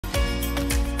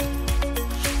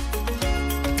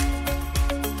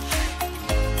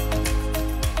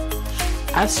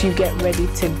as you get ready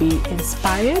to be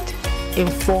inspired,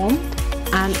 informed,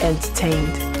 and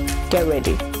entertained. Get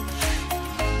ready.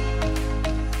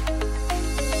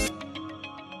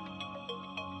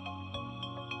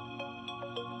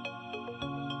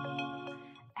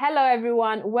 Hello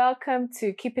everyone, welcome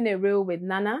to Keeping It Real with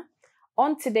Nana.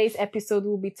 On today's episode,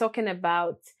 we'll be talking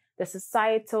about the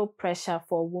societal pressure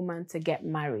for a woman to get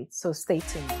married. So stay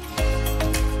tuned.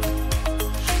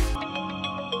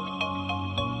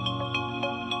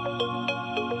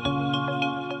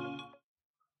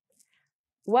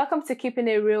 Welcome to Keeping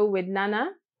It Real with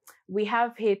Nana. We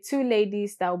have here two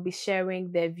ladies that will be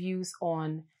sharing their views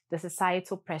on the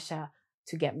societal pressure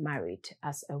to get married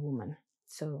as a woman.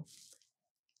 So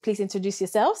please introduce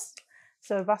yourselves.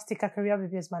 So Vasti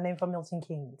Kakariabibi is my name from Milton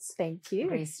Keynes. Thank you.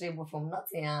 Grace Rebo from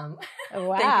Nottingham.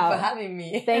 Wow. Thank you for having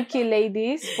me. Thank you,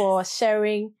 ladies, for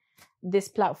sharing this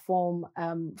platform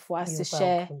for us to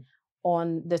share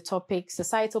on the topic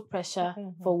societal pressure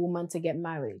for women to get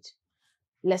married.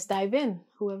 Let's dive in.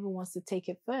 Whoever wants to take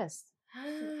it first.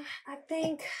 I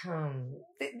think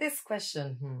this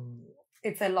question,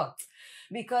 it's a lot.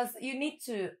 Because you need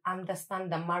to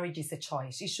understand that marriage is a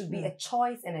choice. It should be a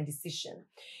choice and a decision.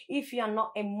 If you are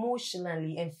not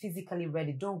emotionally and physically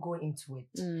ready, don't go into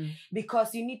it.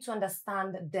 Because you need to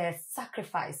understand the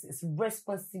sacrifices,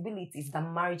 responsibilities that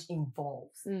marriage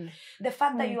involves. The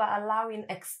fact that you are allowing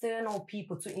external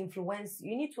people to influence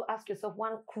you need to ask yourself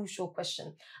one crucial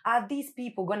question. Are these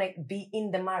people going to be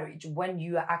in the marriage when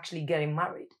you are actually getting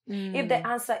married? If the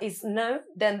answer is no,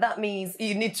 then that means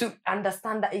you need to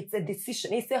understand that it's a decision.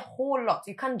 It's a whole lot.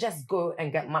 You can't just go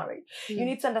and get married. You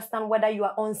need to understand whether you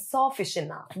are unselfish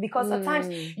enough, because at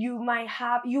times you might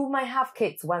have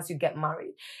kids once you get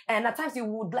married, and at times you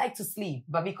would like to sleep,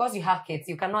 but because you have kids,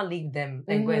 you cannot leave them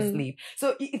and go and sleep.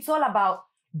 So it's all about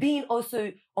being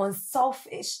also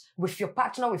unselfish with your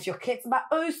partner, with your kids, but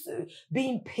also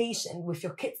being patient with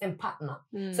your kids and partner.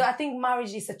 So I think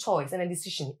marriage is a choice and a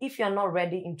decision. If you're not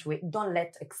ready into it, don't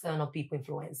let external people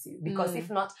influence you, because if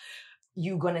not,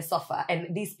 you're going to suffer,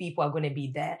 and these people are going to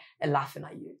be there laughing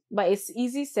at you. But it's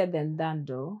easy said than done,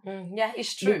 though. Yeah,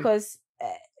 it's true. Because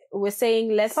we're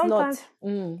saying sometimes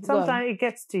it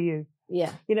gets to you.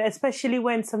 Yeah. You know, especially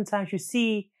when sometimes you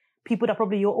see people that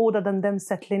probably you're older than them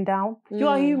settling down. You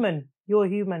are human. You're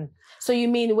human. So you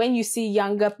mean when you see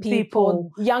younger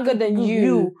people younger than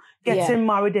you getting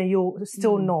married and you're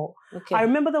still not. Okay. I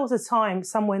remember there was a time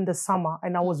somewhere in the summer,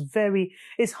 and I was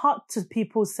it's hard to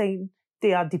people saying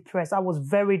they are depressed. I was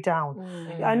very down.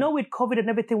 I know with COVID and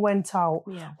everything went out,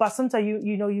 but sometimes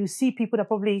you see people that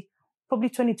probably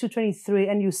 22, 23,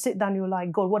 and you sit down, you're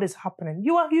like, God, what is happening?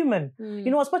 You are human.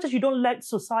 You know, as much as you don't let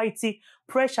society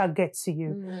pressure get to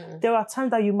you, there are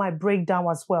times that you might break down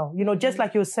as well. You know, just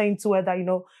like you're saying to her that, you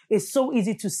know, it's so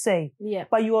easy to say,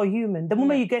 but you are human. The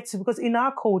moment you get to, because in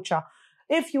our culture,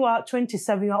 if you are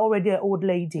 27, you are already an old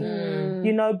lady,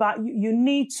 you know, but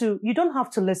you don't have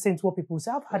to listen to what people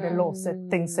say. I've had a lot of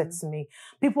things said to me.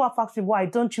 People have asked me, why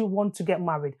don't you want to get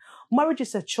married? Marriage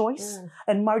is a choice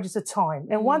and marriage is a time.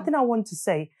 And one thing I want to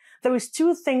say, there is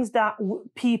two things that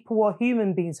people or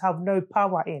human beings have no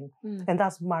power in, and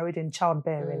that's marriage and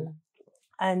childbearing.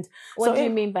 And what do you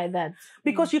mean by that?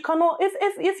 Because you cannot,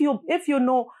 if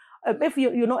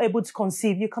you're not able to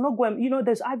conceive, you cannot go and, you know,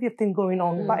 there's IVF thing going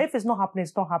on. But if it's not happening,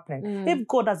 it's not happening. If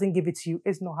God doesn't give it to you,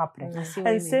 it's not happening.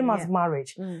 And same as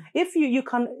marriage. If you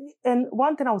can, and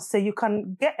one thing I would say, you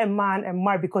can get a man and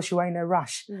marry because you are in a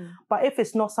rush. But if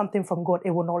it's not something from God,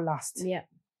 it will not last.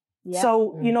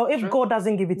 So, you know, if God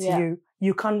doesn't give it to you,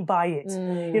 you can't buy it.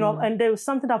 You know, and there's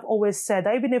something I've always said,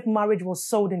 that even if marriage was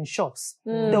sold in shops,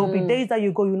 there will be days that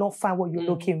you go, you'll not find what you're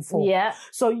looking for.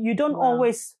 So you don't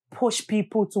always push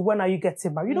people to when are you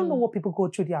getting married. You don't know what people go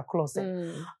through their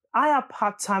closet. I have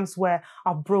had times where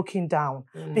I've broken down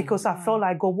because I felt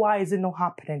like, God, why is it not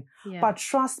happening? But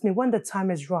trust me, when the time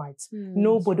is right,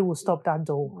 nobody will stop that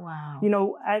door. You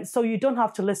know, and so you don't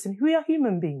have to listen. We are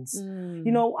human beings.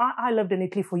 You know, I lived in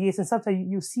Italy for years, and sometimes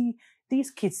you see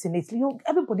these kids in Italy, you know,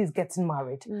 everybody's getting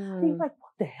married. And you're like,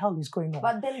 what the hell is going on?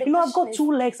 But then you know, I've got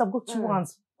two legs, I've got two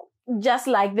arms. Just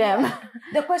like them.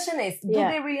 The question is, do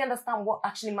they really understand what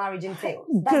actually marriage entails?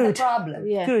 That's the problem.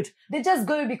 Good. They just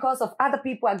go because of other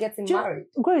people are getting married.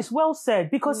 Grace, well said.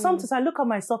 Because sometimes I look at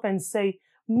myself and say,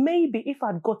 maybe if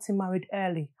I'd gotten married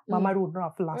early, my marriage would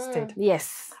not have lasted.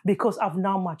 Yes. Because I've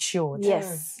now matured.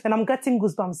 Yes. And I'm getting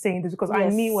goosebumps saying this because I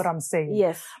mean what I'm saying.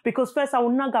 Yes. Because first I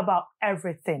would nag about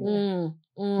everything.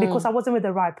 Because I wasn't with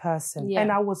the right person. Yeah.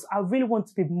 And I really want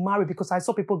to be married because I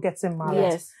saw people getting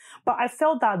married. Yes. But I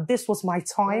felt that this was my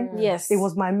time. Yes. It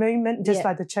was my moment, just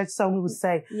like the church song would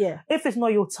say. Yeah. If it's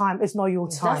not your time, it's not your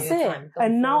time. That's it.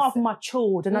 And now I've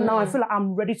matured and now I feel like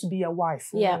I'm ready to be a wife.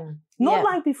 Yeah. Not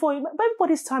like before.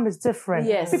 Everybody's time is different.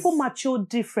 Yes. People mature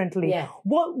differently. Yeah.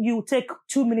 What you take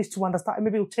 2 minutes to understand,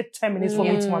 maybe it'll take 10 minutes for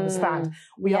me to understand.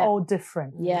 We are all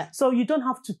different. Yeah. So you don't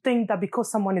have to think that because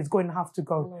someone is going to have to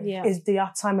go, Yeah. it's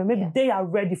their time and maybe they are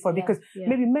ready for it because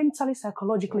maybe mentally,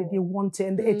 psychologically they want it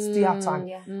and it's their time.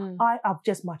 I have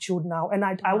just matured now and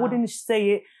I wouldn't say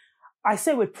it, I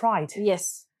say with pride.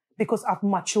 Yes. Because I've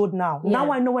matured now. Yeah.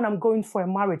 Now I know when I'm going for a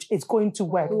marriage, it's going to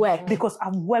work. Because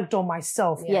I've worked on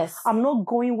myself. Yes. I'm not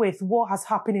going with what has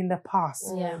happened in the past.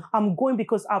 Yeah. I'm going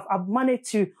because I've managed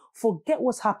to forget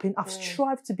what's happened. I've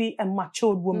strived to be a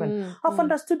matured woman. I've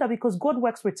understood that because God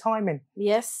works with timing.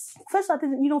 Yes. First, I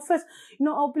didn't,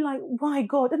 I'll be like, my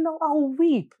God, and I'll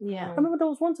weep. Yeah. I remember there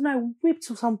was one time I wept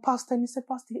to some pastor and he said,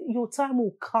 Pastor, your time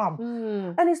will come.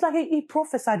 And it's like he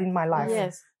prophesied in my life.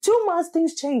 Yes. 2 months,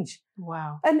 things change.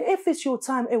 Wow. And if it's your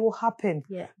time, it will happen.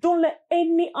 Yeah. Don't let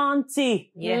any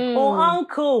auntie or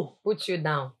uncle put you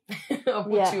down or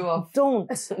put you off. Don't.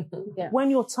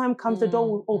 When your time comes, the door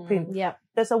will open. Yeah.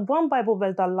 There's one Bible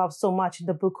verse that I love so much in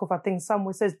the book of, I think,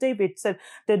 Samuel says, David said,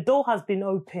 the door has been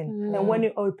opened. And when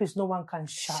it opens, no one can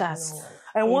shut.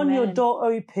 And when your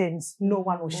door opens, no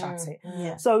one will shut it.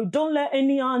 Yeah. So don't let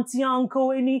any auntie,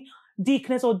 uncle, any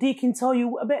deaconess or deacon tell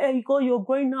you, you're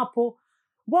growing up or,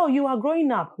 well, you are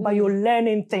growing up, but you're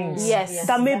learning things. Yes.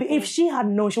 That maybe if she had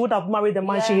known, she would have married the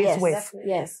man she is with. Definitely.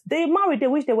 Yes. They married, they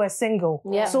wish they were single.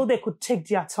 Yeah. So they could take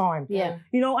their time. Yeah.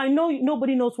 I know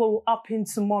nobody knows what will happen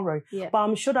tomorrow. Yeah. But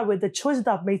I'm sure that with the choices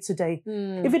that I've made today,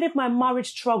 even if my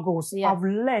marriage struggles, I've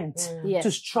learned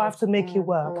to strive to make it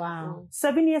work. Wow.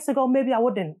 7 years ago, maybe I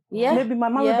wouldn't. Yeah. Maybe my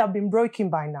marriage would have been broken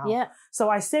by now. Yeah. So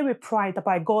I say with pride that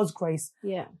by God's grace,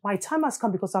 my time has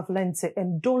come because I've learned it.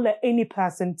 And don't let any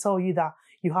person tell you that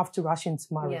you have to rush into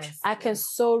marriage. Yes. I can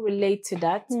so relate to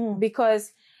that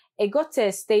because it got to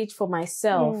a stage for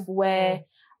myself where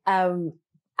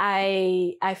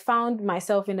I found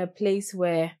myself in a place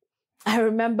where I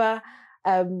remember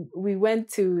we went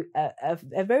to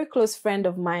a very close friend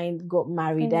of mine got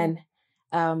married and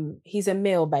he's a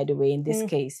male, by the way, in this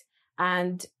case.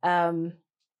 And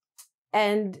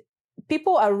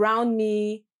people around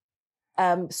me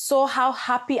saw how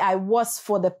happy I was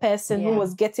for the person who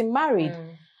was getting married.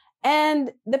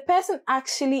 And the person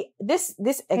actually, this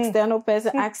external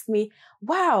person asked me,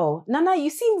 wow, Nana, you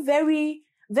seem very,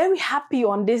 very happy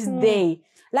on this day.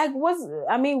 Like, why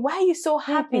are you so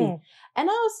happy? And I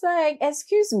was like,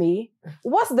 excuse me,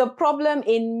 what's the problem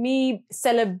in me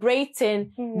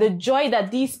celebrating the joy that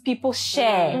these people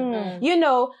share?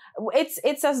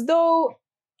 It's as though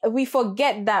we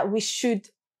forget that we should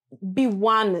be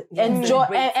one, enjoy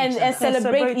and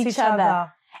celebrate each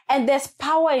other. And there's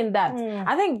power in that.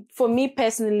 I think for me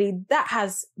personally, that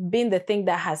has been the thing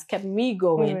that has kept me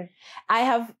going.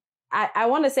 I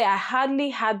want to say I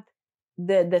hardly had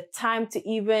the time to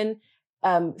even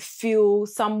feel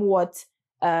somewhat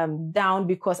down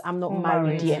because I'm not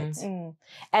married yet.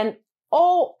 And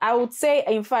I would say,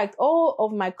 in fact, all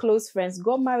of my close friends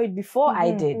got married before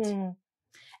I did.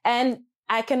 And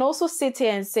I can also sit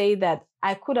here and say that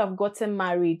I could have gotten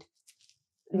married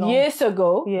years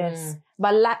ago. Yes.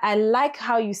 But I like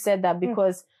how you said that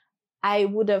because I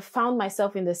would have found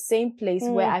myself in the same place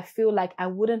where I feel like I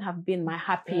wouldn't have been my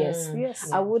happiest.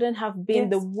 Yes. I wouldn't have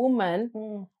been the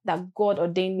woman that God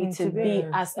ordained me to be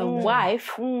as a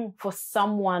wife for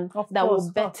someone that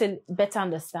will better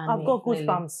understand me. I've got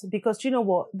goosebumps because you know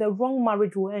what? The wrong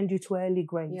marriage will end you to early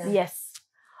grave. Yes.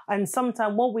 And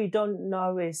sometimes what we don't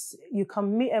know is you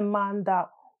can meet a man that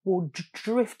will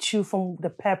drift you from the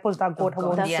purpose that God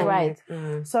has. That's right.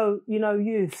 So,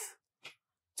 youth,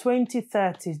 20,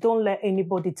 30s, don't let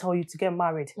anybody tell you to get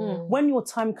married. When your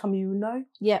time comes, you know.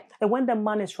 Yeah. And when the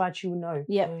man is right, you know.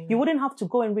 Yeah. You wouldn't have to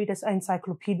go and read an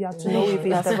encyclopedia to know if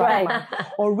it's the right man.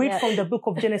 Or read from the book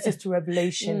of Genesis to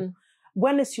Revelation.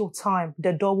 When it's your time,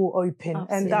 the door will open.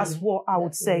 Absolutely. And that's what I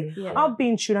would say. Yeah. I've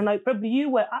been through, and I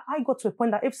got to a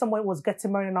point that if someone was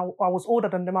getting married and I was older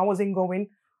than them, I wasn't going.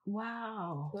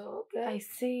 Wow. Okay. I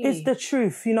see. It's the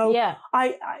truth, Yeah.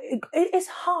 It's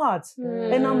hard.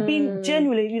 And I'm being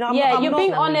genuinely, you're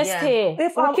being honest here.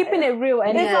 We're keeping it real.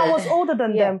 And if I was older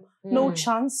than them, no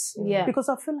chance. Yeah. Because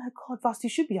I feel like, God, Vast, you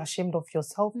should be ashamed of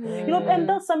yourself. And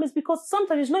that time is because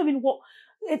sometimes it's not even what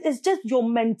it's just your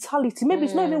mentality. Maybe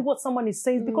it's not even what someone is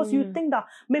saying, because you think that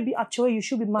maybe actually you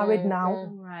should be married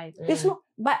now. Right. It's not.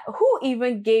 But who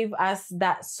even gave us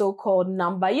that so-called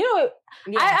number? You know,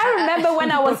 I remember when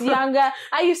I was younger,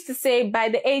 I used to say by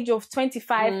the age of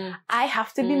 25, I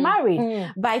have to be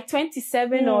married. By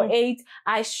 27 or 8,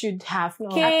 I should have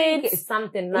kids. I think it's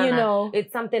something, Nana, you know,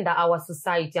 it's something that our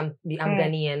society, I'm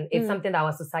Ghanaian, it's something that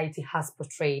our society has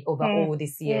portrayed over all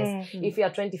these years. If you're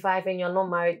 25 and you're not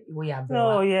married, we are broke.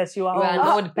 Oh, yes, you are. You are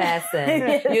an old person.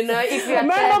 You know, if you're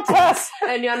 30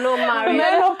 and you're not married,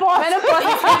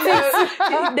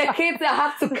 the kids that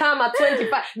have to come at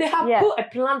 25, they have put a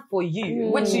plan for you,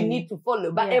 which you need to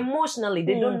follow. But emotionally,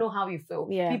 they don't know how you feel.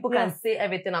 People can say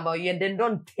everything about you and they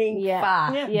don't think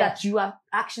far that you are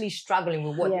actually struggling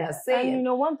with what they are saying. And you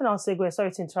know, one thing I'll say,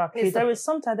 sorry to interrupt you, there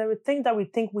are things that we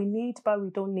think we need, but we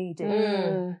don't need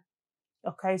it.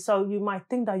 Okay, so you might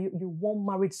think that you want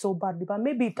marriage so badly, but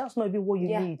maybe that's not even what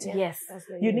you need. Yes.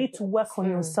 You need to work on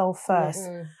yourself first.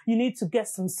 You need to get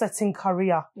some certain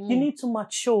career. You need to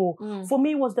mature. For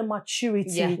me, it was the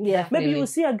maturity. Maybe you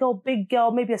see a big girl,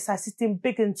 maybe a size 16,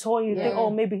 big and tall, you think, oh,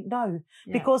 maybe no.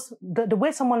 Because the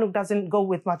way someone looks doesn't go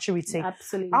with maturity.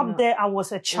 Absolutely Up not. there, I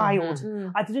was a child.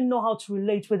 I didn't know how to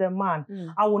relate with a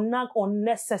man. I would nag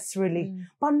unnecessarily.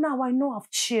 But now I know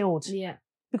I've chilled.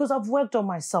 Because I've worked on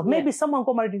myself. Maybe someone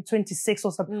got married in 26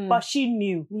 or something, but she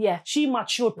knew. She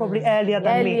matured probably earlier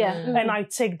than me. And I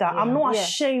take that. I'm not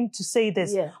ashamed to say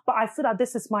this, but I feel that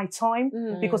this is my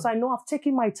time because I know I've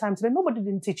taken my time today. Nobody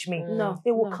didn't teach me.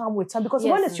 It will come with time, because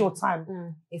when it's your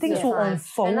time, things will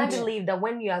unfold. And I believe that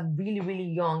when you are really,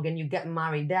 really young and you get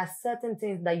married, there are certain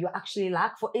things that you actually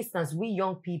lack. For instance, we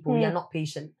young people, we are not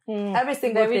patient. Every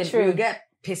single thing you get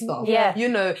pissed off. You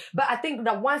know. But I think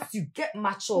that once you get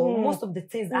mature, most of the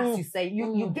things, as you say,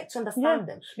 you get to understand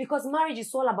them. Because marriage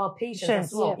is all about patience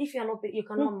as well. If you're not, you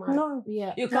cannot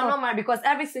marry. You cannot marry, because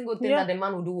every single thing that the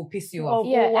man will do will piss you off.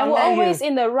 And we're always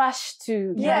in the rush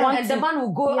to and the man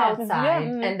will go outside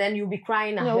and then you'll be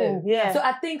crying at home. So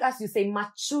I think, as you say,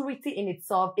 maturity in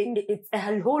itself, it's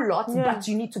a whole lot, but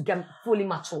you need to get fully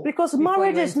mature. Because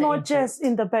marriage is not just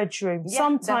in the bedroom.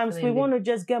 Sometimes we want to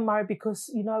just get married because,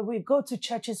 you know, we go to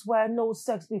churches where no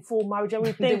sex before marriage, and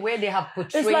we think the way they have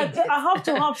portrayed it's like I have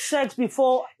to have sex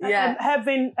before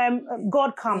heaven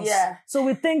God comes. So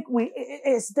we think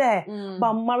it's there,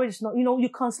 but marriage is not. You know, you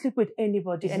can't sleep with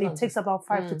anybody, and it takes about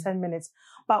 5 to 10 minutes.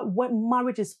 But when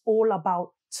marriage is all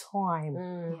about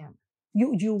time,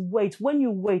 you wait. When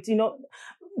you wait, you know,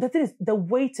 the thing is, the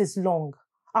wait is long.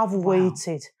 I've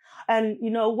waited, and you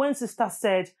know, when sister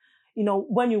said, you know,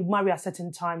 when you marry at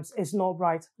certain times, it's not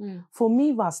right. For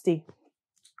me, Vasti,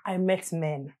 I met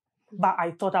men, but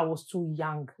I thought I was too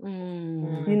young.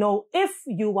 You know, if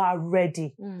you are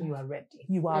ready, you are ready.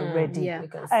 You are ready.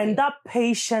 And that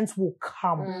patience will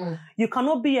come. You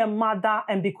cannot be a mother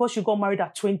and because you got married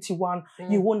at 21,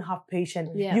 you won't have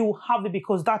patience. You will have it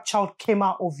because that child came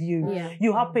out of you.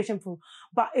 You have patience for,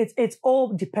 but it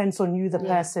all depends on you, the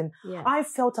person. I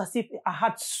felt as if I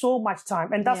had so much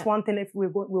time. And that's one thing, if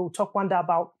we'll talk one day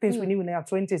about things we knew in our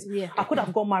 20s. I could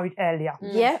have got married earlier.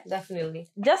 Definitely.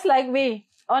 Just like me.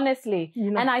 Honestly,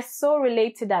 you know. And I so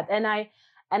relate to that. And I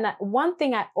one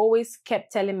thing I always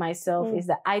kept telling myself is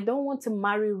that I don't want to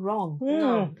marry wrong.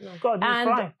 No. God,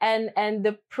 and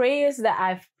the prayers that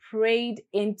I've prayed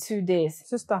into this,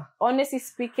 sister. Honestly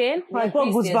speaking, I got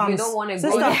goosebumps. We don't want to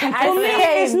sister, go. For me,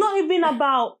 it's not even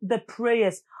about the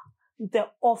prayers. The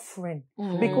offering,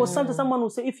 because sometimes someone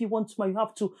will say, if you want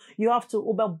to, you have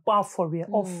to bow for your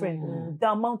offering.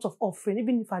 The amount of offering,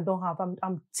 even if I don't have,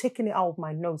 I'm taking it out of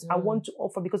my nose. I want to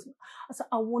offer because I said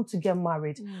I want to get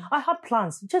married. I had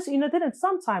plans. Just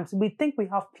sometimes we think we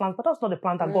have plans, but that's not the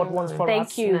plan that God wants for us.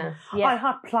 Thank you. I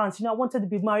had plans. You know, I wanted to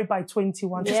be married by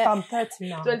 21. Just I'm 30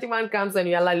 now. 21 comes and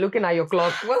you're like looking at your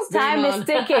clock. What's time going on? is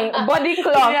ticking. Body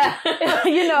clock.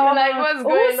 You know, you're like, what's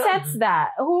going who sets that?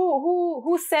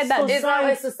 Who said that? It's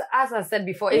always, as I said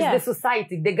before, it's the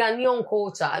society, the Ghanaian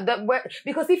culture.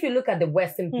 Because if you look at the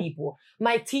Western people,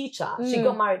 my teacher, she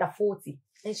got married at 40.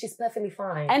 And she's perfectly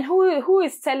fine. And who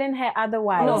is telling her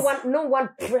otherwise? No one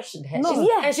pressured her.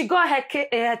 And she got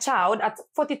her child at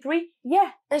 43.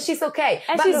 And she's okay.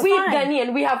 And but she's we fine.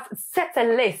 Ghanaian, we have set a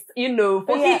list, you know,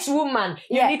 for each woman.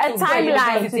 You need to go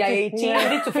university at 18. You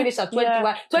need to finish at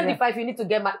 21. 25, you need to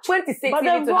get married. 26, but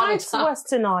you need to have a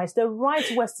child. The right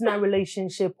Westernized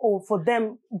relationship, or for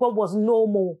them, what was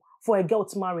normal for a girl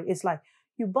to marry, is like,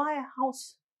 you buy a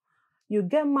house, You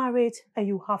get married and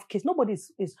you have kids. Nobody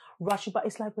is rushing, but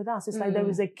it's like with us. It's like there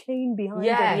is a cane behind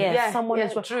it. Someone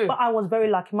is true. But I was very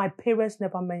lucky. My parents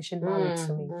never mentioned marriage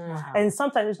to me. And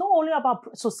sometimes it's not only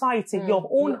about society, your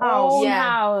own house.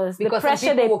 House. Because the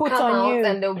pressure they put on you.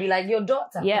 And they'll be like, your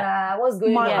daughter, what's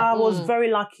going on? I was very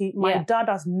lucky. My dad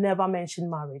has never mentioned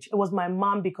marriage. It was my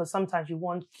mom because sometimes you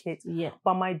want kids. Yeah.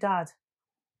 But my dad,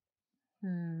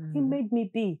 he made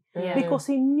me be because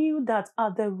he knew that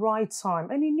at the right time,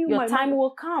 and he knew your time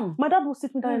will come. My dad will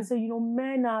sit me down and say, you know,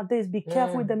 men are this, be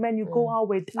careful with the men you go out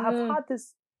with. I've had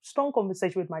this strong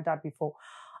conversation with my dad before,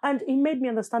 and he made me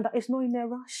understand that it's not in a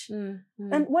rush.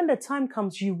 And when the time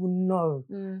comes, you will know.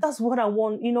 That's what I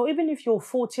want. You know, even if you're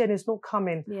 40 and it's not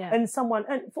coming, and someone,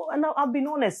 and I've been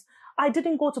honest, I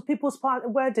didn't go to people's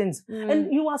weddings,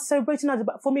 and you are celebrating us.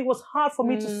 But for me, it was hard for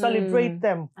me to celebrate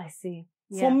them. I see.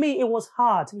 For me, it was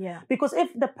hard. Because if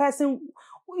the person,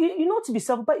 you know, to be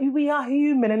selfish, but we are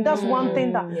human, and that's one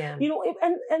thing that, you know,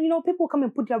 and you know, people come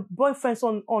and put their boyfriends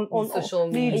on social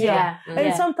media.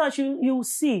 And sometimes you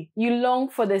see. You long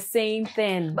for the same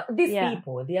thing. But these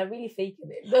people, they are really faking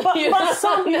it. But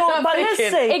some, you know, but let's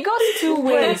say. It goes two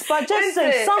ways. But just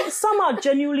say, some are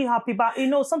genuinely happy, but you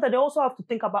know, sometimes they also have to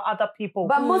think about other people.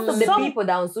 But most of the people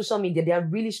that are on social media, they are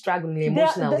really struggling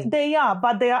emotionally. They are,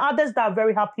 but there are others that are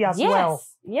very happy as well.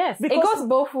 Yes, because, it goes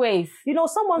both ways. You know,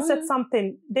 someone said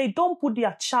something, they don't put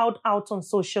their child out on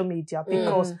social media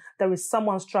because there is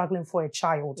someone struggling for a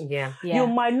child. You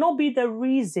might not be the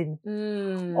reason,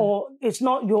 or it's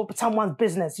not someone's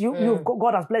business.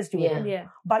 God has blessed you with it.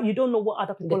 But you don't know what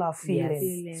other people are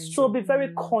feeling. So be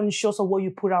very conscious of what you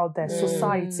put out there,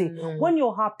 society. When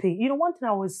you're happy, you know, one thing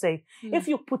I always say, if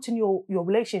you're putting your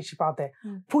relationship out there,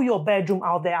 put your bedroom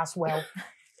out there as well.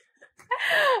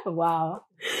 Wow.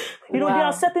 You know, there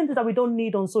are certain things that we don't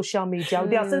need on social media.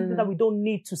 There are certain things that we don't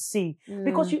need to see.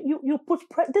 Because you put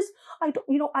this,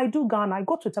 I do Ghana. I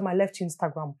got to tell I left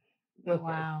Instagram.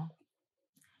 Wow.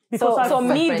 Because so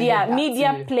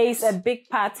media plays a big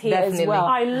part here as well.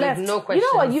 I left. No question.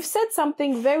 You know what? You've said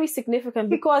something very significant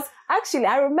because actually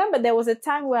I remember there was a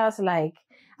time where I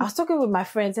was talking with my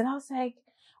friends and I was like,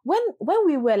 when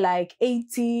we were like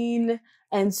 18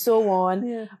 and so on,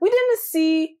 we didn't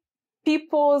see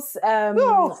people's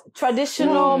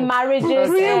traditional marriages,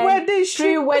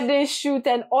 pre-wedding shoot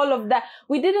and all of that.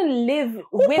 We didn't live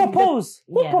Who proposed?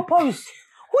 Who proposed?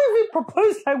 Who even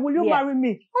proposed? Like, will you marry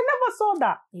me? I never saw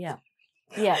that.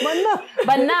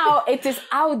 But now it is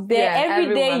out there.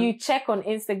 Every day you check on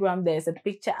Instagram, there's a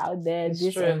picture out there,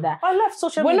 and that. I left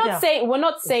social media. We're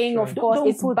not saying of course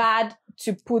it's bad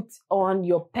to put on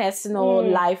your personal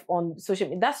life on social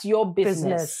media. That's your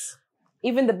business.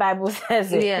 Even the Bible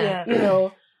says it, you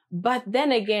know. But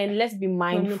then again, let's be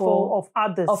mindful of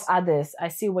others. I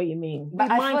see what you mean. But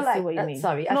I feel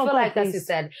like, as you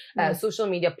said, social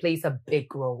media plays a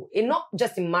big role in not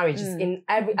just in marriages, in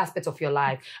every aspect of your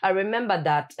life. I remember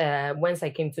that once I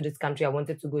came to this country, I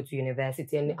wanted to go to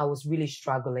university and I was really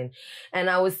struggling. And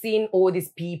I was seeing all these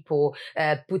people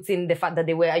putting the fact that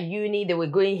they were at uni, they were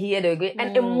going here, they were going,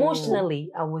 and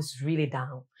emotionally, I was really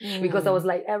down because I was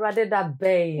like, I rather that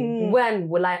babe. When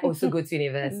will I also go to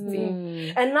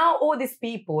university? And now all these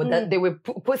people that they were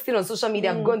posting on social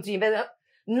media, I'm going to university.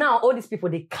 Now all these people,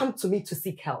 they come to me to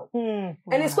seek help. And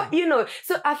it's what, you know,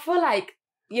 so I feel like,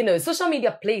 you know, social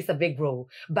media plays a big role,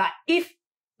 but if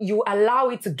you allow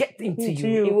it to get into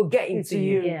you, it will get into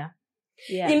you.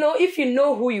 You know, if you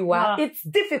know who you are, it's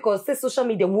difficult. Say social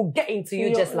media will get into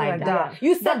you just like that.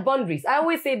 You set boundaries. I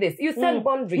always say this. You set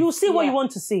boundaries. You see what you want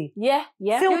to see. Filter.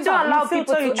 You don't allow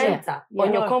people to enter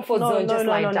on your comfort zone just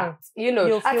like that. You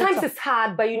know, at times it's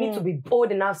hard, but you need to be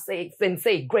bold enough and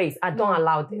say, Grace, I don't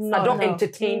allow this. I don't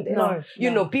entertain this.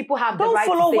 You know, people have the right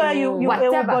to say follow where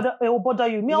it will bother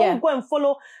you. Me, I won't go and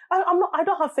follow. I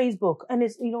don't have Facebook. And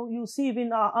it's, you know, you see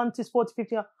even aunties 40,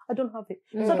 50, I don't have it.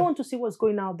 So I don't want to see what's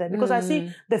going out there because I see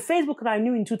the Facebook that I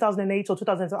knew in 2008 or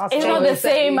 2007. It's not the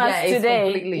same as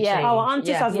today. Our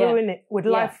aunties has ruined it with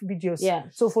live videos.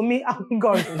 So for me, I'm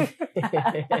gone.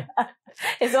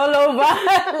 It's all over,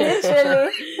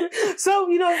 literally. So,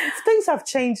 you know, things have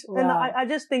changed. And I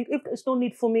just think if there's no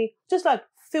need for me, just like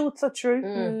filter through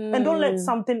and don't let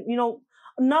something, you know,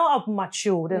 now I've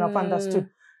matured and I've understood.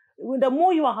 The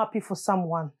more you are happy for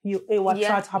someone, it will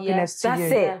attract happiness to you.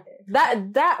 That's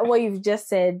it. That what you've just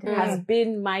said has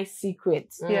been my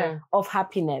secret of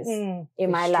happiness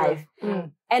in my life.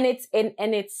 And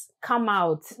it's come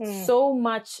out so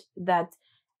much that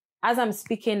as I'm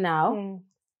speaking now,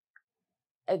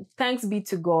 thanks be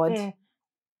to God,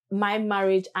 my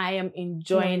marriage, I am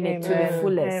enjoying it to the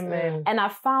fullest. And I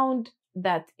found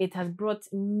that it has brought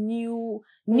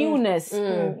newness,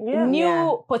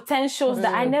 new potentials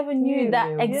that I never knew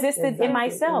that existed in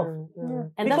myself.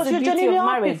 And because that's the you're beauty genuinely of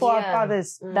marriage. happy for our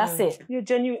fathers. That's it. You're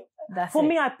genuine. That's for it.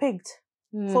 me, I picked.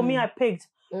 For me, I picked.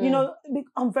 You know,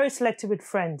 I'm very selective with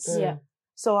friends. Yeah.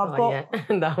 So I've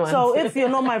got. So if you're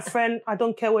not my friend, I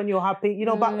don't care when you're happy. You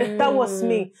know, but that was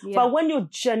me. Yeah. But when you're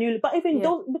genuinely, but even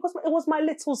though, because it was my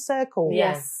little circle.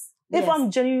 Yes. If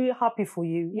I'm genuinely happy for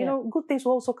you, you know, good things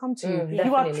will also come to you.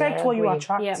 You attract what you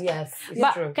attract. Yeah. Yes.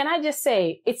 But true. Can I just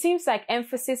say, it seems like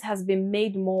emphasis has been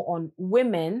made more on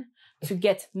women to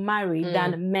get married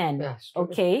than men. Yes,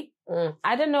 okay?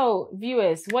 I don't know,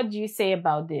 viewers, what do you say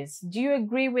about this? Do you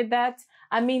agree with that?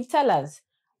 I mean, tell us.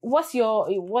 What's your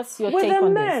take on this? With the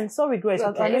men, sorry, Grace,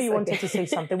 I know you wanted to say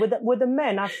something. With the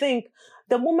men, I think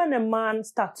the moment a man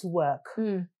starts to work,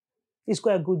 he's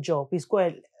got a good job, he's got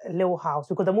a little house,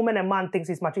 because the moment a man thinks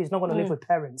he's mature, he's not going to live with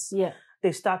parents. Yeah.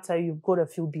 They start to, you've got a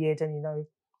few beard and, you know,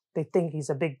 they think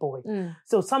he's a big boy.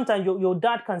 So sometimes your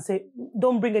dad can say,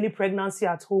 don't bring any pregnancy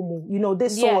at home, you know,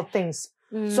 this sort of things.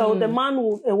 So the man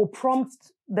will prompt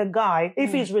the guy,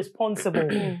 if he's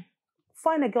responsible,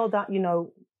 find a girl that, you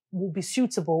know, will be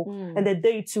suitable and that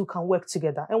they two can work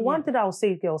together. And one thing I'll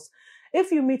say, girls,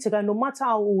 if you meet a guy, no matter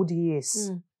how old he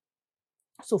is,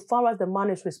 so far as the man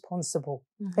is responsible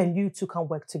and you two can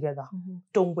work together,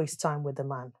 don't waste time with the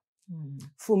man.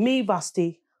 For me,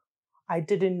 Basti, I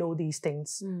didn't know these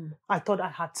things. I thought I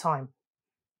had time.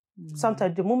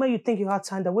 Sometimes the moment you think you have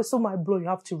time, the whistle might blow, you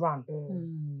have to run.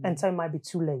 And time might be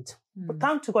too late. But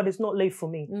thank to God, it's not late for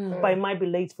me, but it might be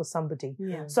late for somebody.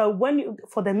 So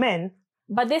for the men,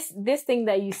 but this thing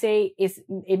that you say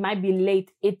it might be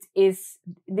late. It is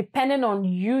dependent on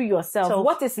you yourself. So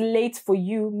what is late for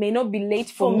you may not be late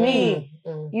for me.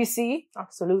 You see?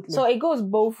 Absolutely. So it goes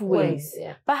both ways.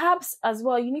 Yeah. Perhaps as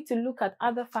well, you need to look at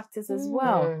other factors as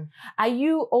well. Are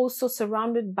you also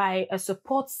surrounded by a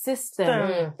support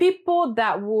system? People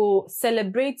that will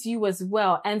celebrate you as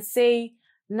well and say,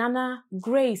 Nana,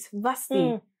 Grace,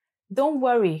 Vasti, don't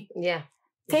worry. Yeah.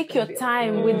 Take your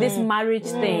time with this marriage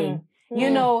thing. You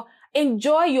know,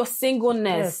 enjoy your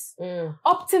singleness.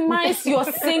 Optimize your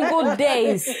single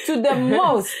days to the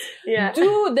most.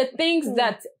 Do the things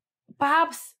that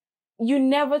perhaps you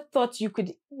never thought you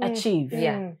could achieve.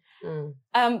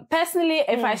 Personally,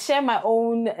 if I share my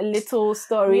own little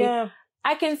story,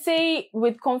 I can say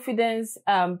with confidence,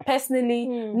 personally,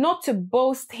 not to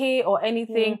boast here or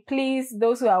anything. Please,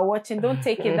 those who are watching, don't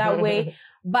take it that way.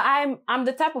 But I'm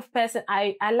the type of person,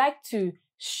 I like to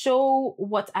show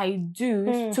what I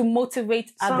do to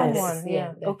motivate others.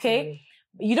 Okay?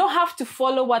 You don't have to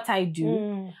follow what I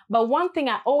do. But one thing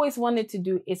I always wanted to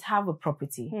do is have a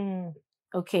property.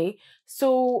 Okay?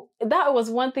 So that was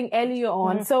one thing earlier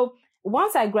on. So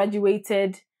once I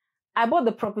graduated, I bought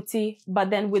the property,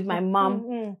 but then with my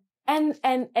mom. And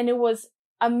it was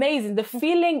amazing. The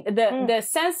feeling, the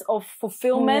sense of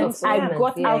fulfillment I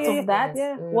got out of that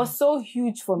was so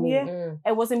huge for me.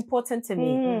 It was important to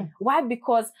me. Why?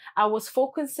 Because I was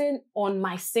focusing on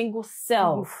my single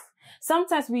self.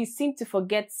 Sometimes we seem to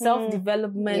forget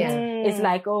self-development is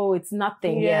like, oh, it's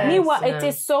nothing. Meanwhile, it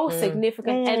is so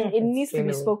significant and it needs to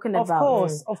be spoken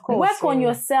about. Of course. Work on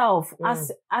yourself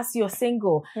as you're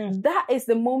single. That is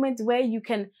the moment where you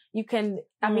can,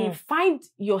 I mean, find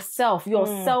yourself, your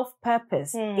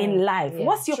self-purpose in life.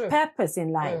 What's your purpose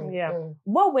in life?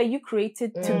 What were you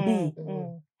created to be?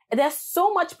 There's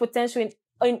so much potential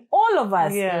in all of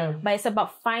us, but it's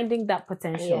about finding that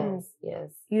potential.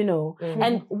 You know,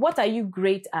 and what are you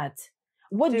great at?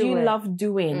 What do you love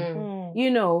doing? You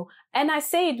know, and I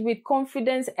say it with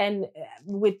confidence and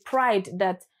with pride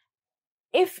that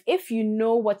if you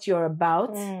know what you're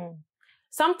about,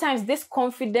 sometimes this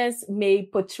confidence may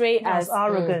portray as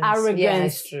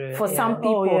arrogance for some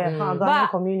people.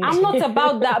 But I'm not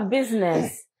about that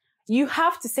business. You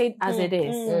have to say it as it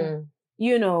is.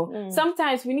 You know,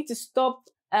 sometimes we need to stop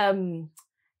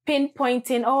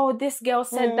pinpointing, oh, this girl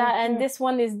said that and this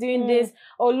one is doing this.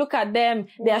 Oh, look at them.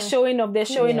 They're showing off. They're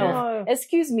showing off.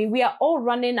 Excuse me. We are all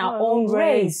running our own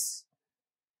race.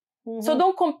 So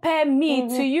don't compare me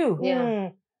to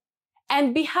you.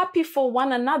 And be happy for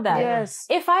one another.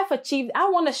 If I've achieved, I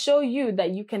want to show you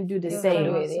that you can do the same.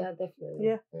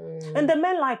 Definitely. And the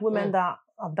men like women that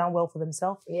have done well for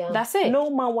themselves. That's it.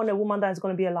 No man want a woman that is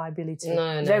going to be a liability.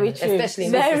 No. Very true. Especially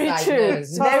in very true.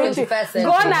 Very true.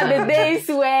 Gone are the days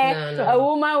where a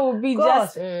woman will be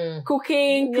just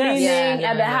cooking, cleaning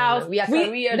at the house.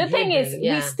 The thing is,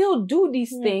 we still do these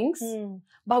things,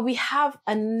 but we have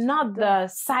another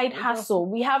side hustle.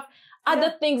 We have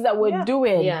other things that we're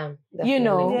doing. You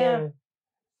know.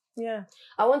 Yeah.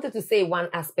 I wanted to say one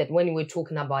aspect when we were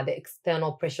talking about the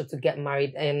external pressure to get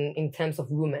married in terms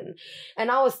of women. And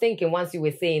I was thinking, once you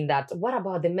were saying that, what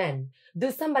about the men?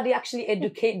 Does somebody actually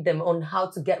educate them on how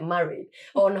to get married,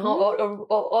 on how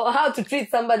or how to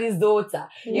treat somebody's daughter?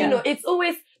 Yeah. You know, it's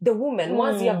always the woman.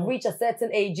 Once you have reached a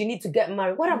certain age, you need to get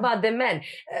married. What about the men?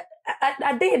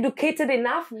 Are they educated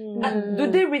enough?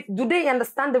 Do they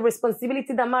understand the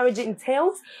responsibility that marriage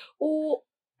entails? Or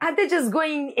are they just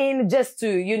going in just to,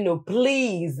 you know,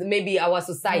 please maybe our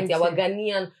society, our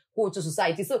Ghanaian culture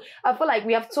society? So I feel like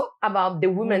we have talked about the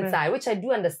women's side, which I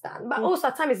do understand. But also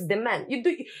at times it's the men. You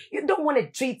don't want to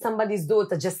treat somebody's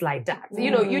daughter just like that. You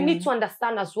know, you need to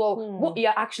understand as well what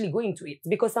you're actually going to it.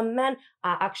 Because some men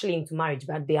are actually into marriage,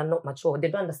 but they are not mature. They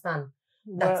don't understand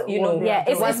that, you know. Yeah,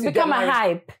 it's become a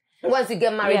hype. Once you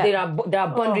get married, there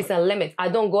are boundaries and limits. I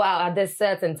don't go out at this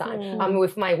certain time. I'm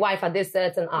with my wife at this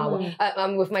certain hour.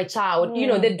 I'm with my child. You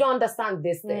know, they don't understand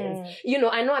these things. You know,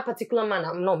 I know a particular man,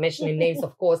 I'm not mentioning names,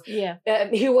 of course.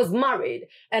 He was married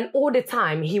and all the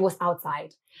time he was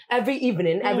outside. Every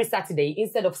evening, every Saturday,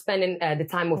 instead of spending the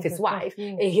time with his wife,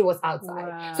 he was outside.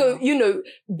 Wow. So, you know,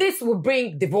 this will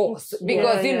bring divorce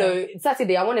because, you know,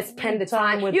 Saturday, I want to spend the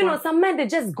time with, you know, some men, they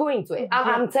just go into it.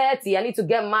 I'm 30, I need to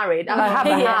get married. I have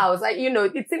a house. Like, you know,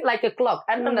 it seems like a clock.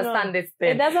 I don't understand this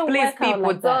thing. It doesn't Please, work people, out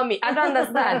like tell that. me. I don't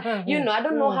understand. You know, I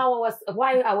don't know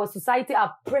why our society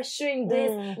are pressuring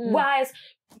this. Why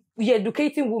you're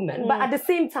educating women, but at the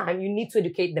same time, you need to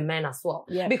educate the men as well.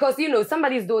 Yeah. Because, you know,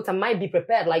 somebody's daughter might be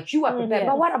prepared, like you are prepared,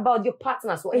 but what about your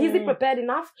partner as well? Is he prepared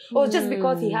enough? Or just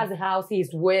because he has a house,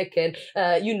 he's working,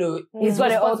 you know, he's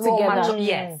got it all together?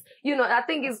 Yes. You know, I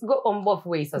think it's go on both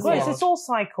ways as well. It's all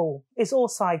cycle. It's all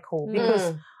cycle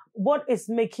because what is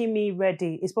making me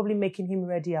ready is probably making him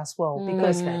ready as well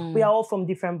because we are all from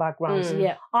different backgrounds.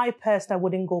 I personally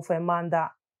wouldn't go for a man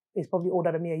that is probably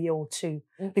older than me a year or two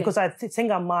because I think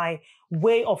my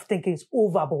way of thinking is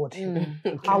overboard.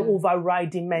 I'll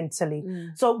override him mentally.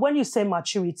 So when you say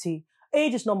maturity,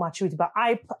 age is not maturity, but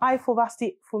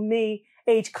for me,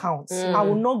 age counts. I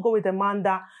will not go with a man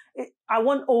that I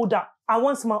want older. I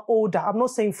want someone older. I'm not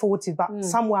saying 40, but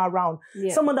somewhere around.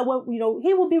 Someone that, you know,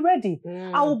 he will be ready.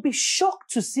 I will be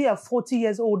shocked to see a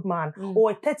 40-year-old man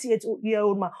or a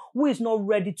 30-year-old man who is not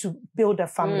ready to build a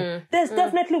family. There's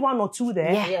definitely one or two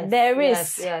there. Yeah, there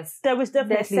is. Yes. There is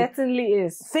definitely. There certainly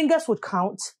is. Fingers would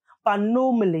count, but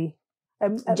normally,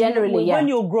 generally, when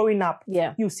you're growing up,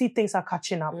 you see things are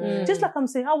catching up. Just like I'm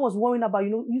saying, I was worrying about, you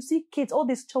know, you see kids, all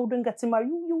these children getting married,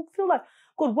 you feel like,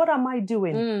 God, what am I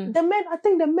doing? The men, I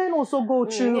think the men also go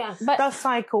through that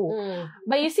cycle.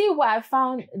 But you see what I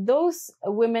found, those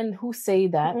women who say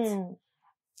that,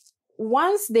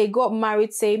 once they got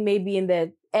married, say maybe in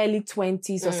the early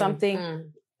 20s or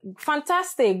something,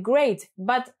 fantastic, great.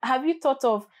 But have you thought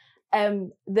of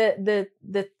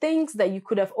the things that you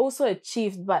could have also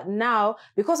achieved, but now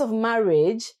because of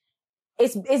marriage,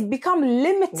 it's become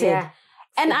limited. Yeah,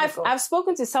 and I've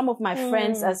spoken to some of my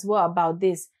friends as well about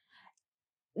this.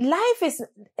 Life is,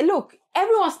 look,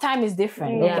 everyone's time is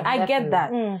different. Okay? I get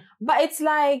that. But it's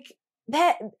like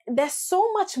there's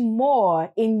so much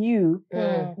more in you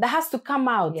that has to come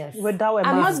out. Yes. Without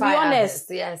I must be honest.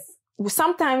 Yes.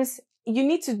 Sometimes you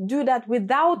need to do that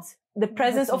without the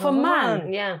presence of a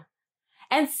man. Yeah.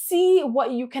 And see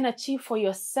what you can achieve for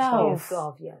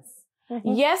yourself. Yes.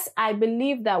 Yes, I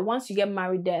believe that once you get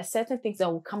married, there are certain things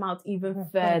that will come out even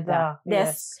further.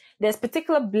 There's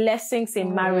particular blessings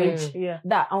in marriage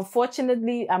that,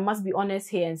 unfortunately, I must be honest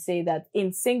here and say that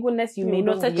in singleness, you may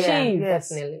not achieve.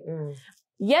 Definitely.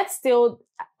 Yet still,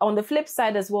 on the flip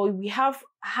side as well, we have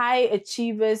high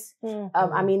achievers,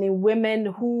 I mean, in women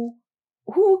who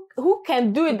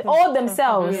can do it all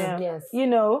themselves, you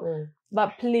know.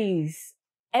 But please,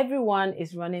 everyone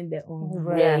is running their own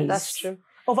race. Yeah, that's true.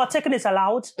 Overtaking is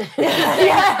allowed. If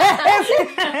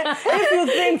you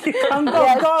think you can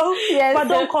go, but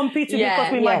don't compete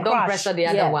because we might don't crash. Pressure the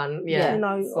other one. You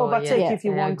know, overtake if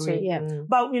you want to.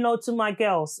 But, you know, to my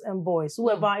girls and boys,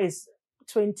 whoever is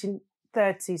 20,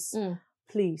 30s,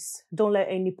 please don't let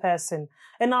any person.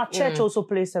 And our church also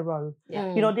plays a role.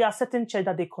 You know, there are certain churches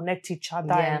that they connect each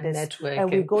other and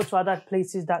we go to other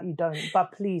places that you don't.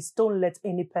 But please don't let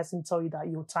any person tell you that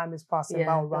your time is passing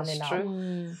by or running out.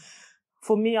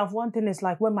 For me, one thing is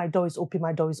like when my door is open,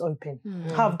 my door is open.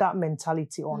 Have that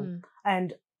mentality on.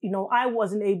 And, you know, I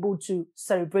wasn't able to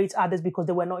celebrate others because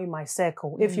they were not in my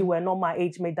circle. If you were not my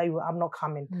age mate, I'm not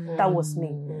coming. That was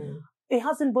me. It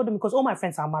hasn't bothered me because all my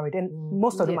friends are married and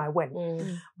most of them I went.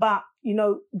 But, you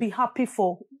know, be happy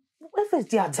for, if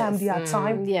it's their time, their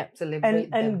time. Yeah.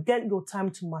 And get your time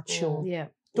to mature.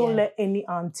 Don't let any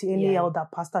auntie, any elder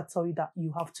pastor tell you that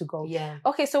you have to go. Yeah.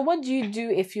 Okay, so what do you do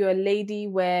if you're a lady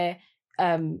where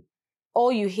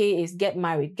all you hear is get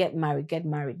married, get married, get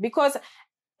married? Because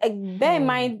bear in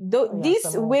mind,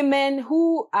 these women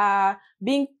who are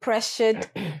being pressured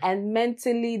and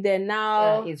mentally they're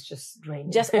now it's just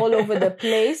draining. Just all over the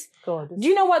place. God, do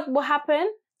you know what will happen?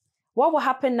 What will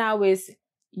happen now is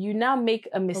you now make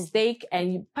a mistake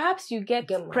and perhaps you get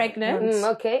pregnant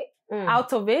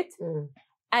out of it.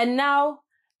 And now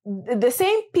the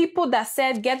same people that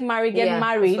said get married, get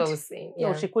married. That's what I was saying.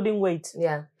 No, she couldn't wait.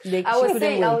 Yeah. I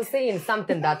was saying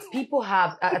something that people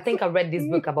have, I think I read this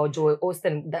book about Joel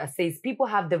Osteen that says people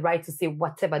have the right to say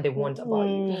whatever they want about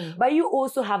you. But you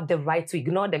also have the right to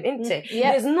ignore them, isn't it?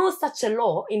 There's no such a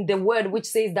law in the word which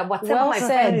says that whatever my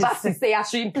friend Basti say, I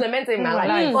should implement it in my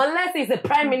life. Unless he's the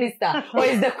Prime Minister or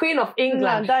he's the Queen of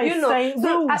England.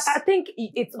 So I think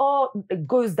it all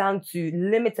goes down to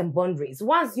limits and boundaries.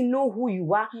 Once you know who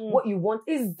you are, what you want,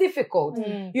 is difficult.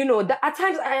 You know, at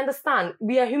times I understand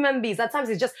we are human beings. At times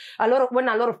it's just when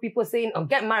a lot of people are saying, oh,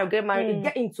 get married, it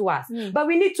get into us. But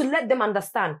we need to let them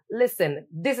understand, listen,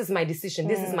 this is my decision,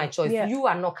 this is my choice. You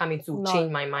are not coming to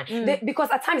change my mind. Because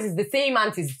at times it's the same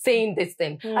aunties saying this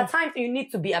thing. At times you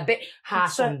need to be a bit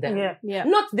harsh on them.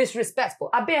 Not disrespectful,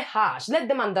 a bit harsh. Let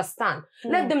them understand.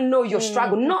 Let them know your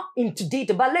struggle, not into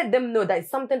detail, but let them know that it's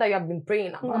something that you have been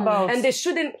praying about. And they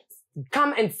shouldn't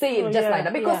come and say it just like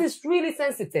that because it's really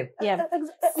sensitive.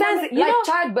 Like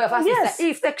childbirth, as you said,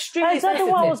 it's extremely sensitive.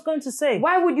 What I was going to say.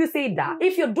 Why would you say that?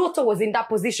 If your daughter was in that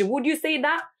position, would you say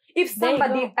that? If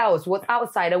somebody else was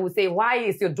outside, I would say, why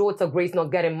is your daughter Grace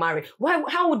not getting married?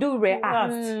 How would you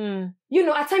react? You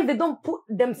know, at times they don't put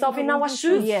themselves in our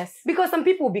shoes. Because some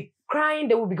people will be crying,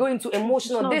 they will be going to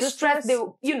emotional distress. They,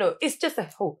 you know, it's just a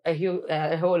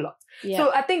whole lot.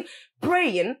 So I think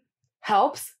praying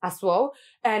helps as well,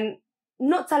 and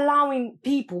not allowing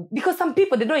people, because some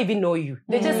people, they don't even know you.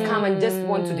 They just come and just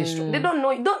want to destroy. They don't know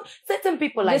you. Certain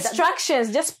people like distractions,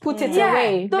 that, just put it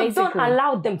away. Don't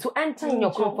allow them to enter in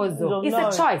your comfort zone. It's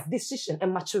a choice, decision,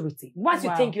 and maturity. Once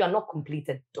you think you are not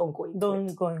completed, don't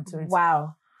go into it.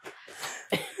 Wow.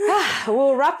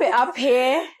 We'll wrap it up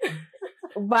here.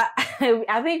 But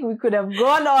I think we could have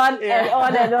gone on and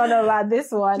on and on about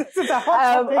this one. This is a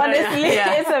hot topic. Honestly,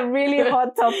 it's a really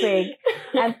hot topic.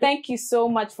 And thank you so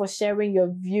much for sharing your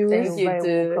views. Thank you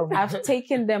too. I've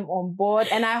taken them on board.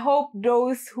 And I hope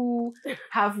those who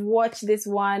have watched this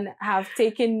one have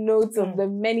taken notes of the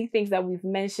many things that we've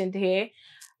mentioned here.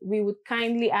 We would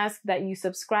kindly ask that you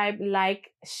subscribe,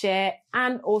 like, share,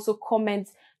 and also comment.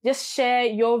 Just share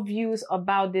your views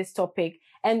about this topic.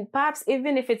 And perhaps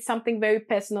even if it's something very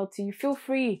personal to you, feel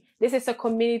free. This is a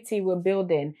community we're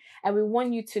building. And we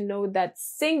want you to know that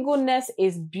singleness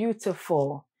is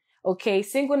beautiful. Okay?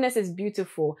 Singleness is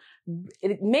beautiful.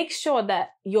 Make sure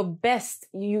that your best,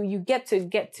 you get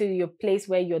to your place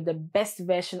where you're the best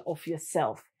version of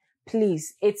yourself.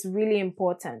 Please. It's really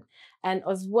important. And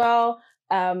as well,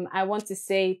 I want to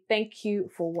say thank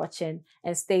you for watching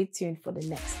and stay tuned for the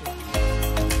next one.